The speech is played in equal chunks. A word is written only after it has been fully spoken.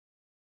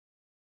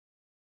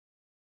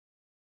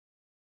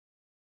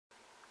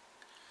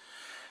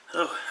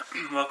Hello,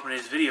 welcome to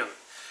today's video.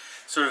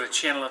 Sort of a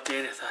channel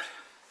update. I thought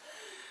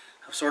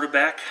I'm sort of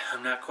back.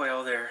 I'm not quite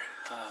all there.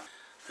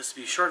 This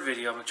will be a short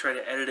video. I'm going to try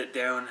to edit it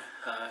down,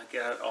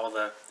 get out all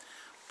the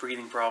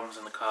breathing problems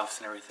and the coughs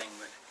and everything,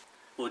 but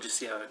we'll just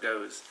see how it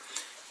goes.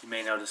 You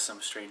may notice some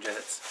strange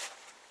edits.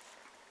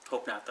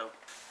 Hope not, though.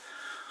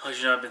 As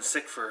you know, I've been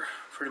sick for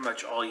pretty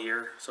much all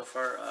year so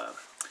far.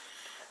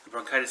 The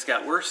bronchitis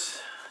got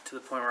worse to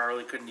the point where I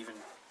really couldn't even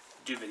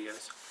do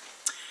videos.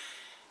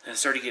 And it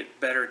started to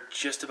get better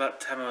just about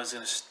the time I was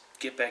going to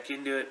get back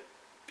into it,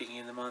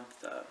 beginning of the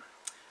month.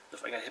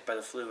 I got hit by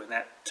the flu, and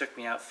that took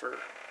me out for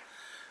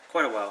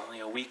quite a while,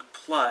 a week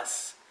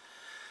plus.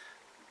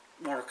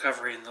 More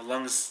recovery, and the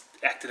lungs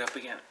acted up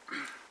again.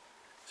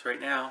 So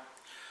right now,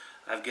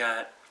 I've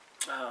got,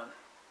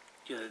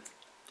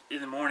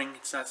 in the morning,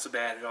 it's not so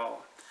bad at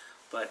all,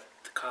 but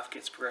the cough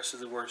gets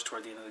progressively worse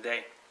toward the end of the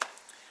day.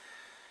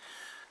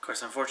 Of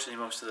course, unfortunately,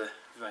 most of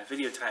my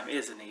video time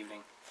is in the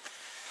evening.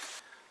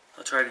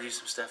 I'll try to do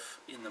some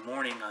stuff in the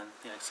morning on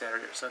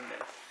Saturday or Sunday,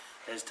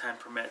 as time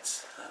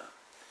permits.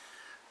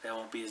 That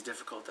won't be as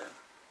difficult then.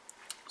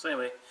 So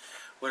anyway,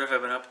 what have I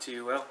been up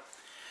to? Well,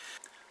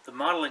 the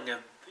modeling of,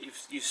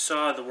 you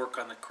saw the work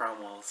on the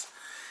Cromwells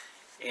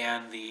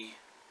and the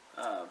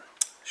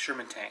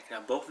Sherman tank.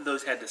 Now both of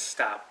those had to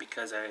stop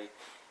because I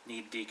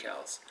need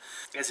decals.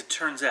 As it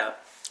turns out,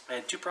 I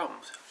had two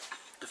problems.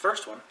 The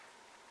first one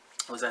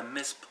was I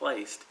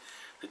misplaced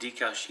the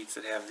decal sheets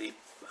that have the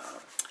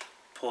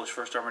Polish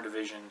 1st Armored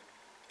Division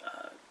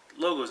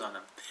logos on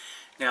them.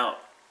 Now,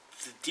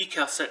 the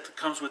decal set that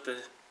comes with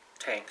the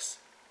tanks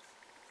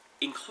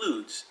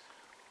includes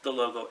the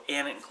logo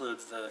and it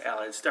includes the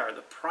Allied Star. The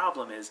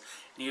problem is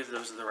neither of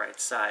those are the right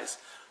size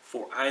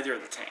for either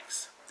of the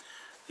tanks.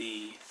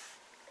 The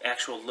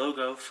actual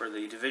logo for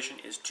the division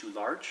is too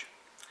large.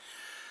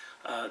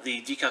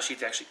 The decal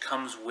sheet that actually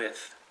comes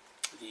with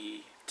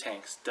the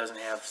tanks doesn't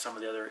have some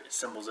of the other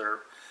symbols that are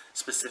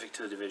specific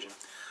to the division.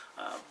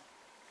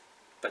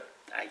 But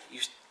I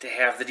used to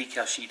have the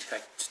decal sheet. I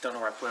just don't know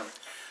where I put them.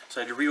 So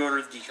I had to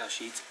reorder the decal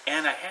sheets,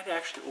 and I had to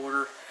actually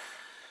order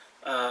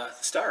the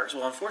stars.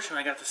 Well, unfortunately,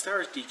 I got the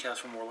stars decals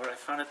from Warlord. I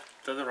found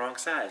they're the wrong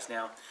size.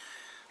 Now,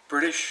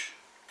 British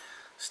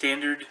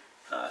standard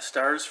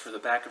stars for the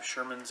back of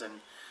Sherman's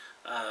and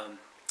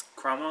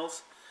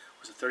Cromwell's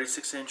was a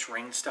 36-inch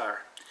ringed star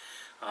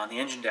on the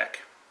engine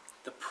deck.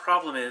 The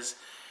problem is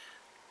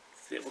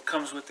that what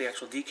comes with the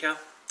actual decal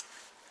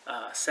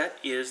set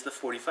is the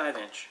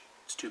 45-inch.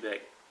 It's too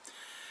big.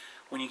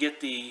 When you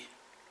get the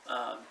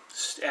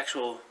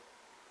actual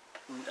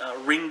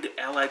ringed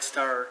Allied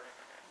Star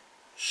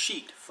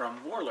sheet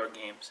from Warlord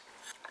Games,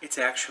 it's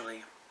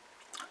actually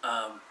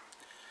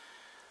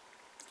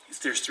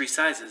there's three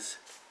sizes,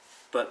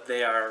 but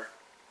they are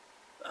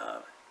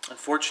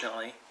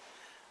unfortunately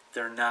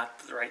they're not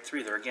the right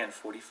three. They're again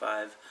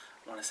 45.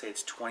 I want to say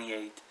it's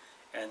 28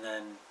 and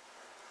then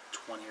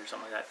 20 or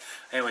something like that.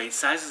 Anyway,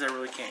 sizes I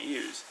really can't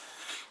use.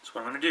 So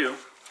what I'm going to do,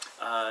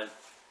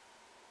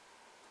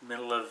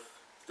 middle of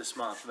this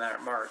month,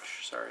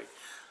 March, sorry,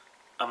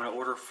 I'm going to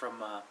order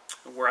from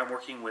where I'm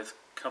working with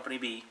Company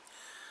B,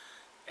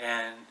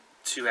 and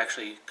to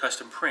actually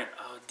custom print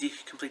a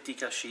complete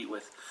decal sheet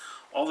with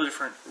all the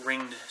different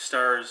ringed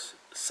stars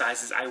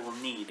sizes I will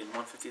need in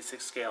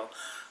 1/56 scale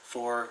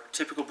for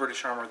typical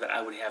British armor that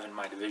I would have in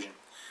my division.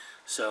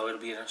 So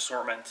it'll be an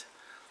assortment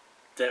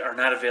that are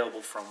not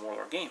available from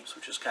Warlord Games,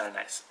 which is kind of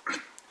nice.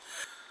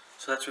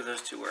 So that's where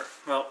those two were.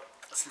 Well,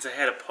 since I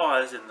had a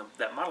pause in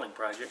that modeling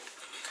project,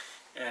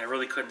 and I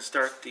really couldn't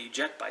start the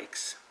jet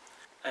bikes,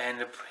 I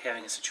ended up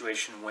having a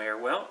situation where,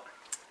 well,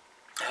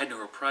 I had no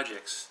real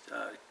projects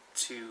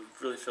to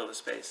really fill the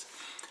space,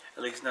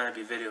 at least not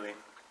to be videoing.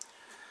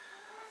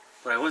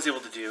 What I was able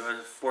to do, I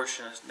was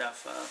fortunate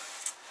enough,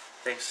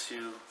 thanks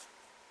to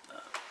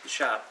the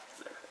shop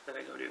that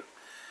I go to,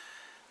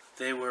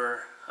 they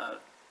were,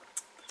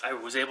 I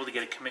was able to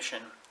get a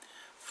commission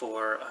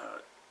for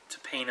to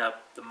paint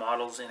up the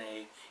models in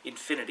a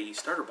Infinity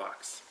starter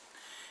box,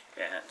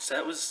 and so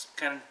that was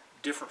kind of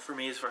different for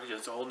me as far as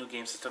it's a whole new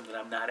game system that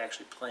I'm not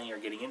actually playing or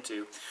getting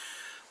into.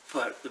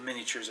 But the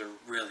miniatures are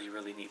really,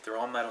 really neat. They're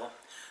all metal,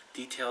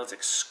 detail is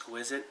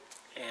exquisite,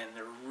 and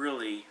they're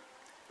really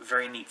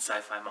very neat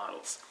sci-fi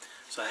models.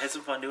 So I had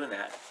some fun doing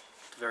that.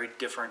 It's very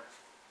different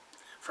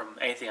from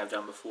anything I've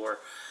done before,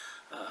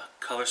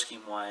 color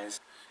scheme wise,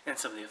 and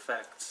some of the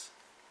effects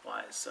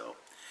wise. So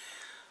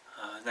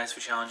nice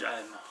for challenge.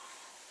 I'm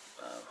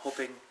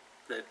hoping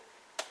that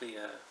the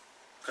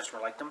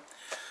customer liked them.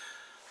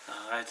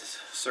 I had to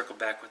circle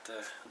back with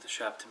the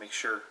shop to make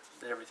sure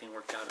that everything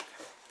worked out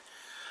okay.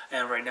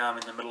 And right now I'm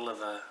in the middle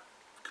of a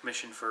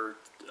commission for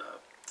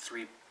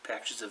 3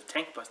 packages of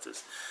tank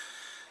busters.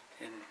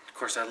 And of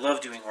course I love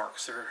doing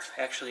orcs. They're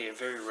actually a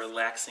very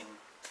relaxing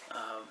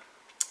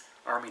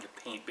army to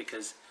paint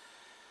because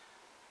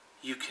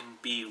you can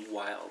be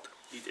wild.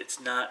 It's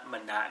not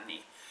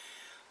monotony.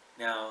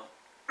 Now,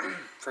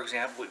 for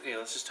example,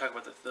 let's just talk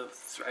about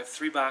I have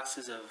 3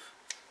 boxes of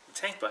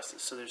tank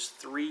busters. So there's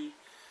 3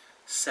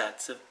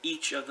 sets of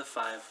each of the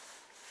 5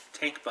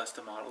 tank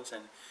buster models,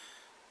 and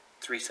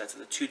 3 sets of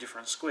the 2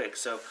 different squigs.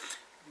 So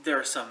there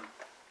are some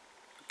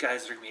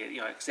guys that are going to be,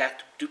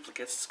 exact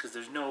duplicates, because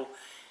there's no,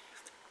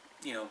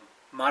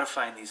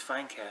 modifying these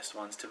fine cast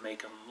ones to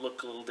make them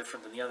look a little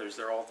different than the others.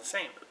 They're all the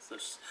same.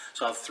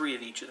 So I'll have 3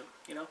 of each of them,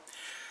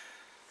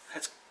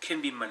 That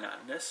can be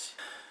monotonous,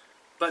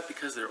 but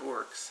because they're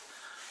orcs,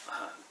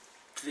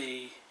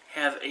 they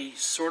have a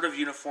sort of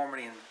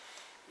uniformity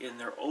in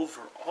their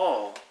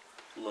overall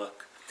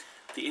look.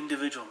 The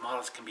individual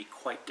models can be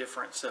quite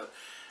different. So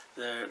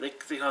they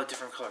all have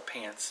different color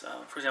pants.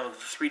 For example, the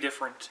 3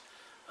 different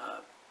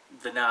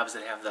the knobs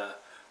that have the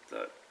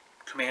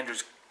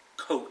commander's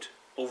coat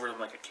over them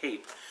like a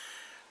cape.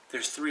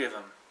 There's 3 of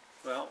them.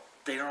 Well,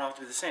 they don't all have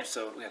to be the same.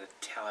 So we have a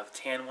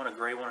tan one, a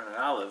gray one, and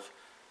an olive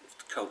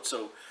coat.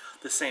 So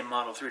the same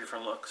model, 3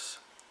 different looks.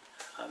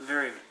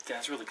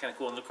 That's really kind of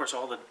cool. And of course,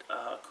 all the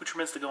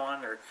accoutrements that go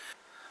on,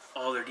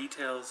 all their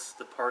details,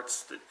 the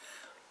parts that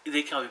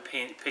they can all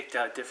be picked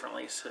out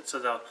differently. So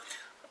they'll,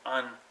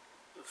 on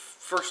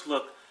first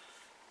look,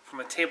 from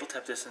a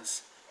tabletop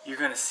distance, you're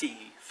going to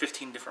see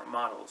 15 different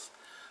models.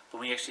 But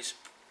when you actually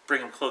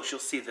bring them close, you'll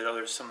see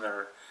that some that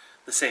are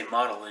the same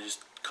model, they're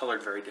just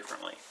colored very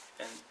differently.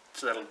 And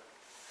so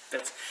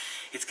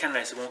it's kind of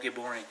nice. It won't get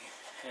boring.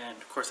 And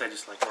of course, I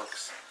just like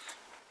orcs.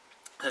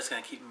 That's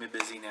going to keep me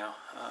busy now.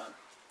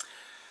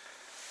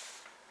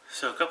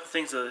 So a couple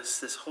things of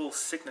this whole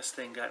sickness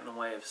thing got in the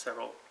way of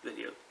several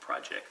video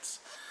projects.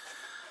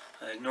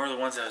 Ignore the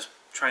ones I was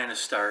trying to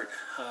start.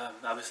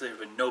 Obviously, there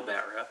have been no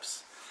bat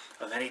reps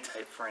of any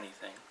type for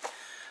anything.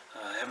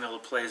 I haven't been able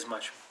to play as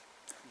much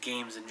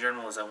games in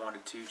general as I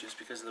wanted to, just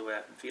because of the way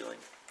I've been feeling.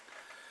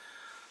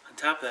 On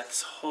top of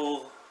that,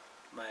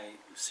 my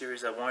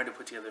series I wanted to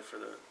put together for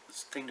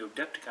this thing to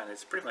Adepticon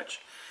is pretty much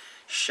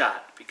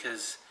shot,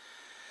 because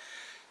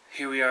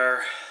here we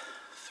are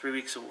 3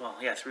 weeks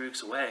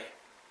away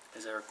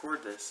as I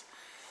record this,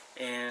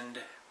 and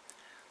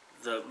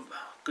the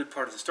good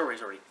part of the story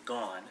is already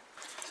gone.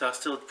 So I'll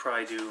still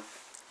probably do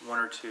 1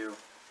 or 2,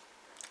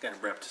 kind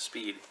of bring up to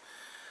speed,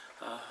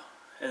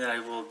 and then I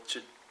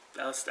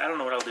don't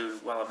know what I'll do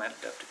while I'm at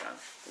Adepticon.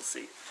 We'll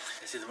see.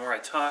 I see the more I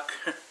talk,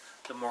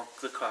 the more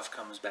the cough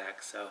comes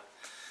back. So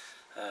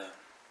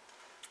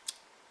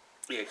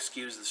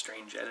excuse the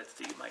strange edits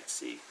that you might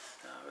see,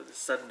 or the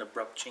sudden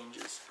abrupt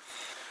changes.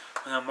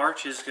 Now,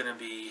 March is going to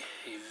be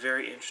a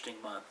very interesting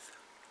month,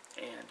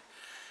 and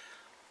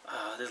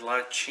there's a lot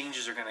of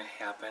changes are going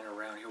to happen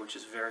around here, which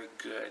is very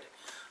good.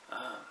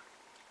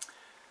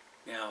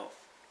 Now,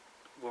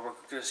 what we're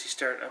going to see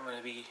start, I'm going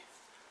to be,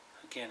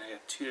 again, I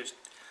have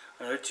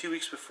another 2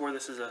 weeks before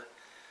this is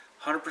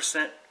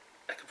 100%,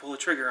 I can pull the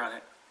trigger on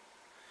it.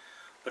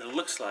 But it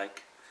looks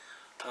like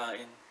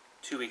in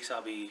 2 weeks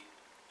I'll be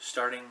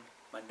starting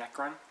my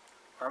Necron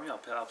army.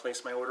 I'll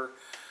place my order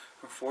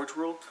from Forge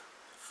World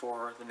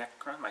for the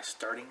Necron, my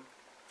starting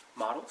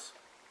models.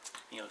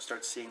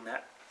 Start seeing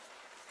that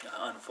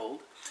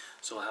unfold.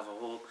 So I'll have a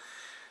whole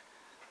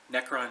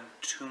Necron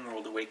Tomb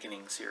World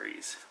Awakening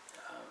series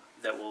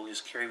that will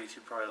just carry me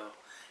through probably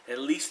at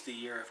least the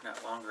year, if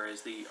not longer,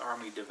 as the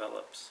army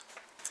develops.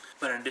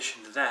 But in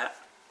addition to that,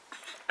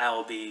 I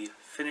will be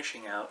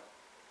finishing out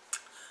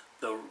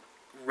the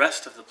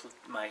rest of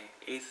my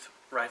 8th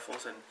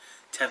Rifles and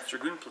 10th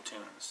Dragoon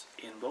platoons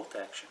in bolt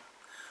action.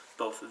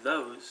 Both of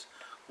those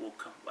will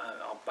come.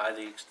 I'll buy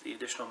the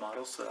additional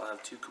models, so I'll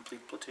have 2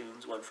 complete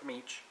platoons, 1 from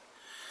each.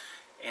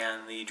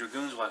 And the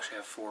Dragoons will actually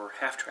have 4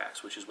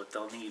 half-tracks, which is what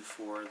they'll need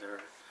for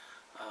their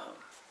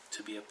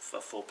to be a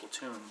full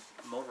platoon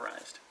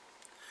motorized.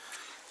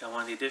 Now,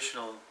 one of the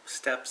additional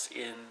steps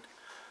in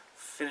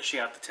finishing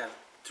out the 10th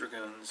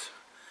Dragoons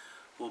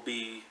will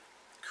be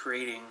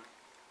creating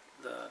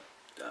the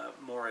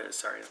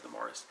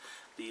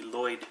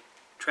Lloyd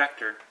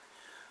tractor.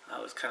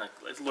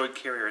 It's Lloyd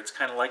Carrier. It's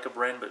kind of like a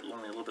Bren, but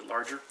only a little bit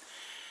larger.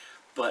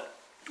 But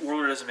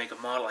Warlord doesn't make a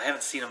model. I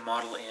haven't seen a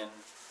model in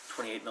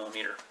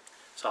 28mm,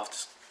 so I'll have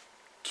to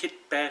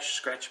kit, bash,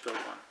 scratch, build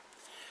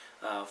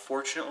one.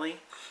 Fortunately,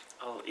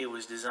 it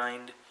was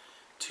designed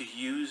to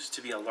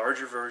be a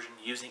larger version,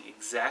 using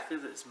exactly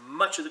as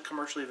much of the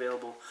commercially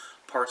available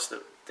parts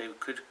that they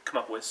could come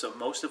up with. So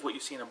most of what you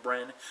see in a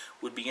Bren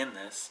would be in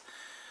this.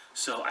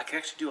 So I can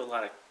actually do a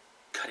lot of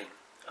cutting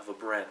of a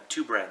Bren,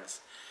 2 Brens,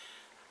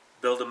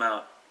 build them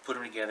out, put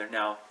them together.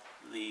 Now,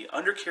 the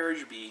undercarriage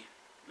would be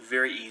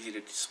very easy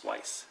to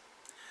splice.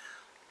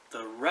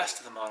 The rest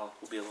of the model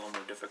will be a little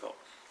more difficult.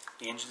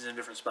 The engine's in a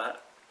different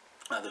spot.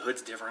 The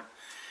hood's different.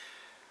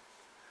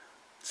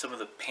 Some of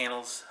the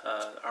panels,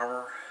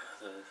 armor,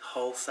 the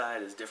hull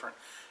side is different.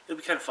 It'll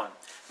be kind of fun.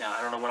 Now,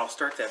 I don't know when I'll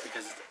start that,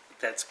 because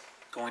that's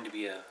going to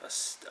be a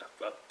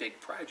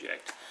big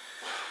project,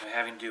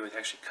 having to do with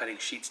actually cutting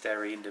sheet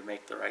styrene to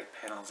make the right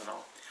panels and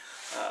all.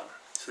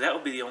 So that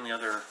will be the only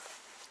other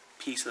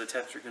piece of the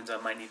 10th Dragoons I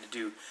might need to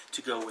do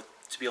to be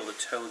able to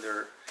tow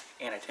their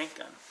anti-tank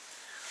gun.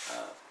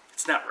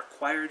 It's not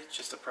required, it's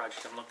just a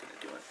project I'm looking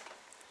at doing.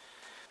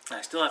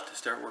 I still have to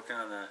start working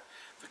on the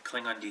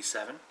Klingon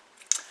D7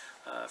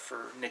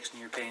 for Nick's New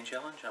Year Painting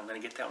Challenge. I'm going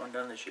to get that one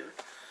done this year.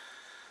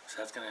 So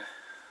that's going to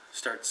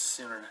start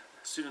sooner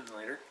than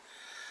later.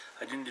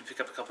 I do need to pick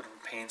up a couple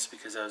different paints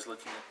because I was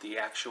looking at the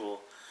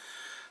actual,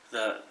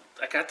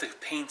 I got the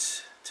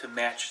paints to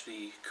match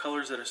the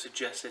colors that are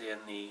suggested in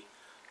the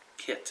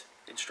kit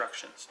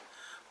instructions.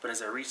 But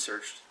as I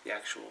researched the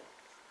actual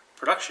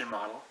production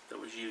model that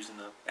was used in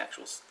the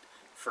actual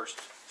first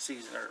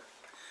season, or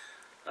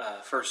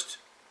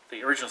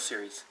the original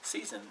series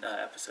season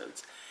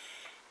episodes,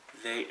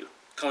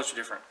 colors are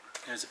different.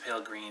 There's a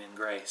pale green and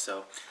gray,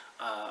 so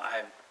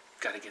I've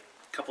got to get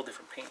a couple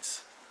different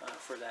paints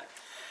for that.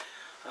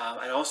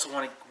 I also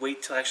want to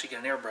wait till I actually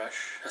get an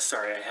airbrush.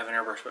 Sorry, I have an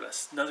airbrush, but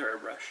another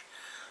airbrush.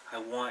 I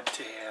want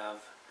to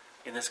have,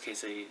 in this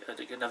case,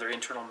 another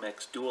internal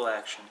mix, dual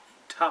action,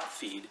 top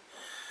feed,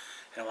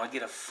 and I want to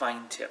get a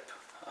fine tip.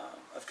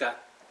 I've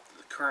got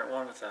the current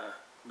one with a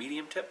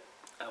medium tip.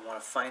 I want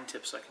a fine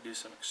tip so I can do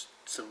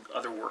some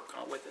other work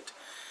with it.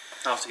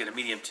 I'll also get a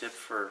medium tip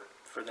for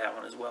that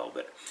one as well,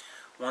 but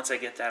once I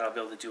get that, I'll be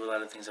able to do a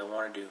lot of things I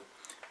want to do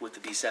with the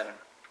D7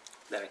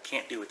 that I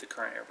can't do with the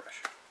current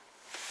airbrush.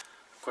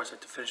 Of course, I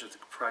have to finish with the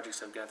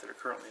projects I've got that are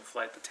currently in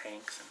flight, the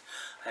tanks, and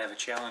I have a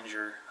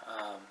Challenger,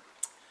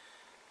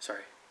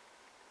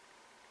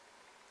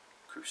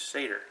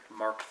 Crusader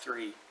Mark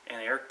III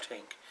and air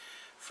tank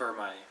for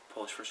my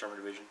Polish First Armored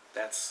Division.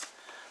 That's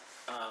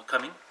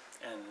coming,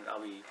 and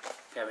I'll be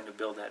having to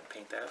build that and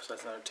paint that up, so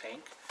that's another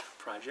tank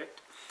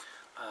project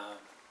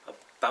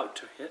about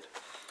to hit.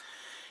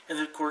 And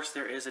then, of course,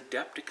 there is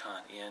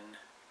Adepticon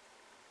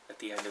at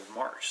the end of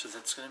March, so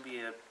that's going to be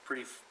a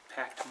pretty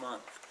packed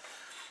month.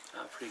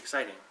 Pretty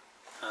exciting.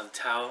 The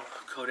Tau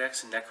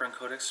Codex and Necron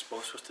Codex are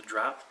both supposed to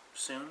drop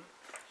soon,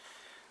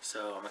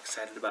 so I'm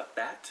excited about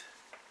that.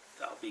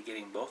 I'll be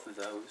getting both of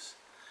those,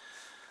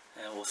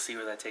 and we'll see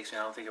where that takes me.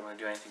 I don't think I'm going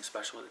to do anything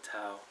special with the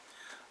Tau.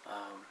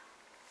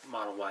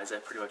 Model-wise, I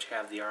pretty much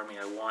have the army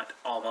I want,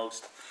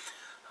 almost.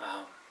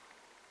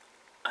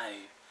 I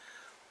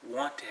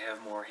want to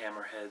have more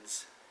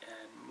Hammerheads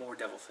and more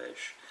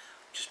Devilfish,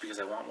 just because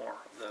I want more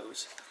of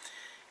those.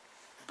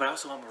 But I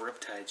also want more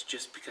Riptides,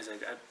 just because I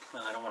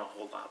don't want a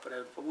whole lot, but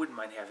I wouldn't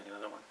mind having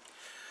another one.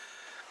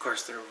 Of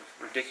course, they're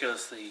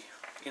ridiculously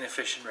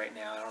inefficient right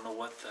now. I don't know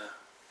what the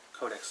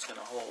Codex is going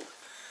to hold,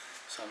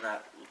 so I'm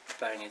not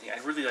buying anything.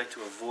 I'd really like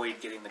to avoid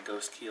getting the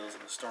Ghost Keels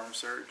and the Storm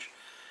Surge,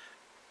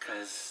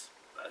 because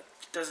it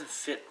doesn't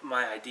fit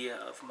my idea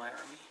of my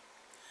army.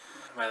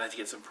 I might like to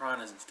get some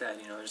Piranhas instead.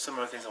 You know, there's some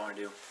other things I want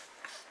to do,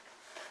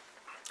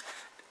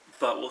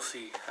 but we'll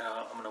see.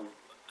 I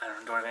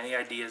don't have any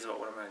ideas about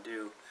what I'm going to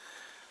do,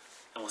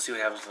 and we'll see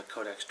what happens when the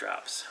Codex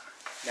drops.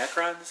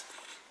 Necrons,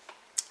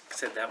 like I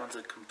said, that one's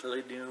a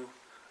completely new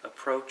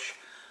approach.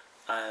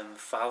 I'm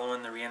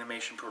following the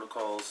reanimation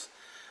protocols,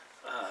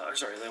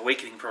 the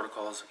awakening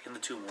protocols in the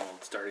Tomb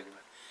World, starting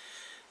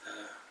with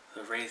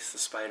the Wraiths, the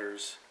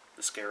Spiders,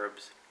 the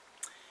Scarabs,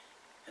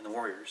 and the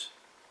Warriors.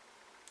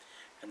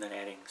 And then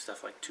adding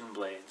stuff like Tomb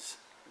Blades,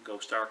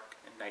 Ghost Ark,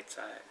 and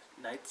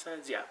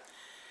Nightsides, yeah.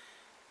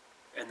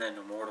 And then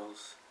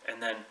Immortals.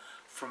 And then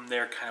from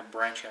there, kind of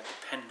branch out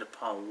dependent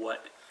upon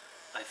what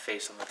I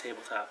face on the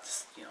tabletop.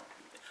 Just, you know,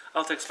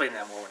 I'll have to explain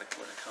that more when it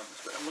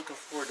comes, but I'm looking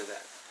forward to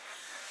that.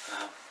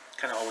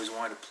 Kind of always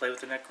wanted to play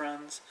with the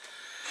Necrons.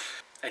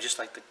 I just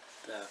like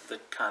the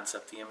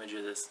concept, the image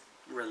of this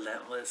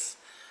relentless,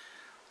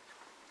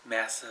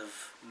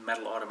 massive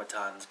metal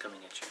automatons coming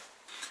at you.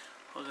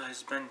 Well,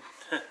 guys, I've been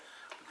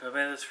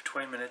at this for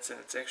 20 minutes, and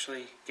it's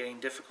actually getting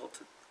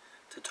difficult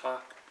to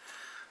talk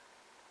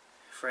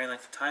for any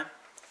length of time.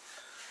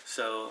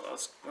 So I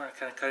was going to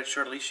kind of cut it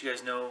short. At least you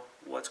guys know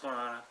what's going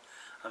on.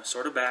 I'm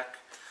sort of back.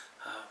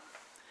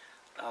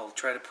 I'll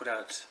try to put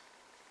out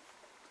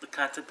the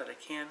content that I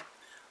can.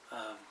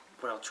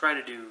 What I'll try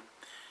to do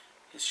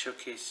is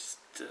showcase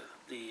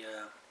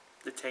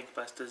the tank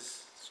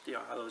bustas, you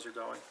know, how those are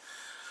going.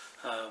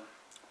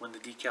 When the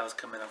decals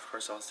come in, of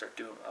course, I'll start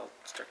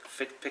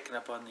picking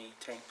up on the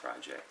tank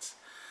projects.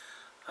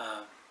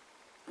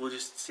 We'll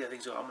just see how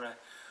things go. I'm gonna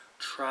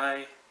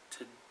try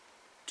to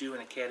do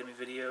an Academy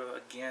video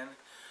again.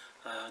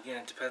 Again,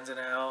 it depends on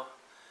how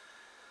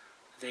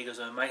the day goes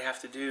on. I might have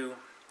to do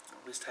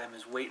this time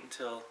is wait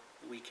until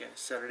the weekend,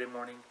 Saturday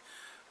morning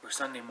or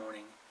Sunday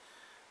morning,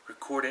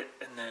 record it,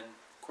 and then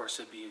of course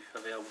it'll be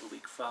available the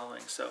week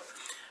following. So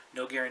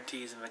no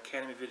guarantees of an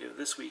Academy video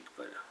this week,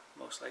 but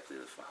most likely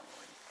the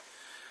following.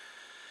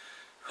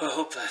 Well, I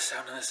hope the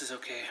sound on this is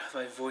okay, with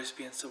my voice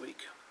being so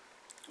weak.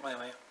 Well,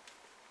 anyway,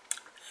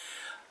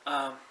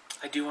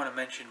 I do want to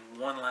mention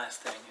one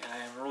last thing, and I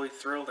am really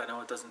thrilled. I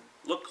know it doesn't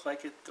look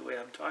like it the way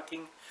I'm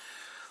talking,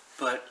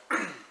 but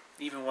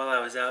even while I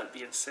was out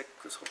being sick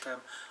this whole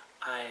time,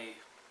 I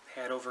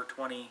had over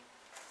 20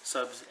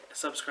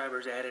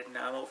 subscribers added.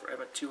 Now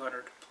I'm at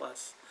 200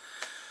 plus.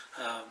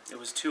 It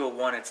was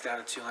 201. It's down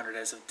to 200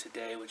 as of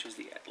today, which is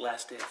the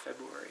last day of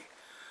February.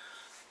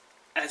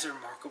 That's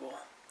remarkable.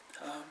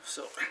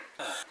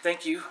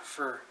 Thank you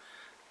for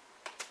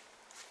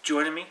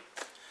joining me.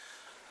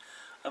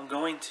 I'm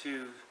going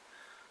to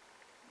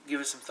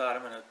give it some thought.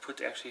 I'm going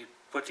to actually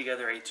put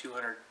together a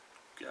 200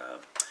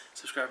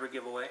 subscriber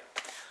giveaway.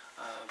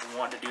 I've been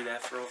wanting to do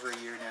that for over a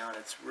year now, and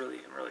I'm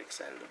really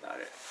excited about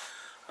it.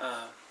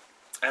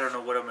 I don't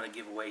know what I'm going to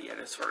give away yet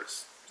as far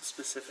as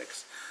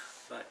specifics,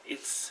 but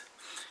it's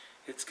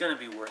going to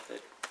be worth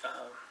it.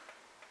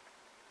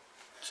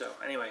 So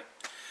anyway,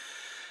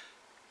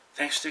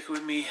 thanks for sticking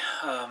with me.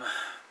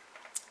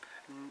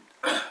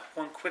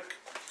 One quick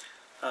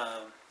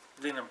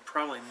thing I'm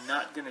probably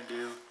not going to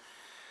do,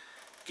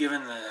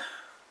 given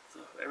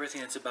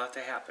everything that's about to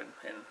happen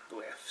and the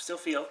way I still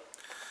feel,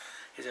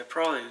 is I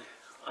probably,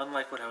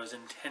 unlike what I was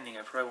intending,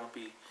 I probably won't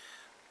be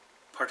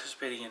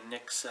participating in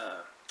Nick's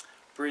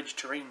bridge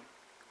terrain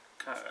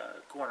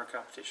corner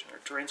competition or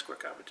terrain square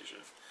competition.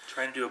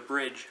 Trying to do a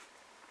bridge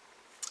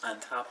on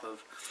top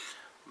of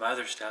my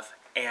other stuff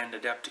and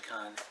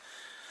Adepticon.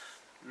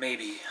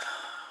 Maybe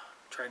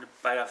trying to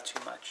bite off too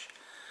much.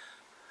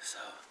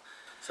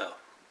 So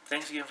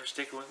thanks again for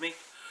sticking with me.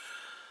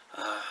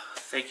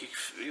 Thank you.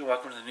 You're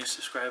welcome to the new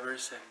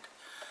subscribers,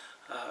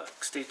 and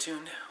stay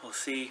tuned. We'll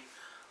see.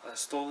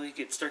 Slowly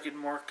start getting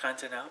more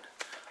content out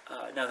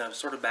now that I'm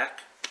sort of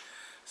back.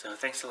 So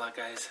thanks a lot,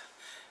 guys.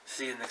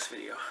 See you in the next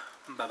video.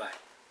 Bye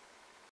bye.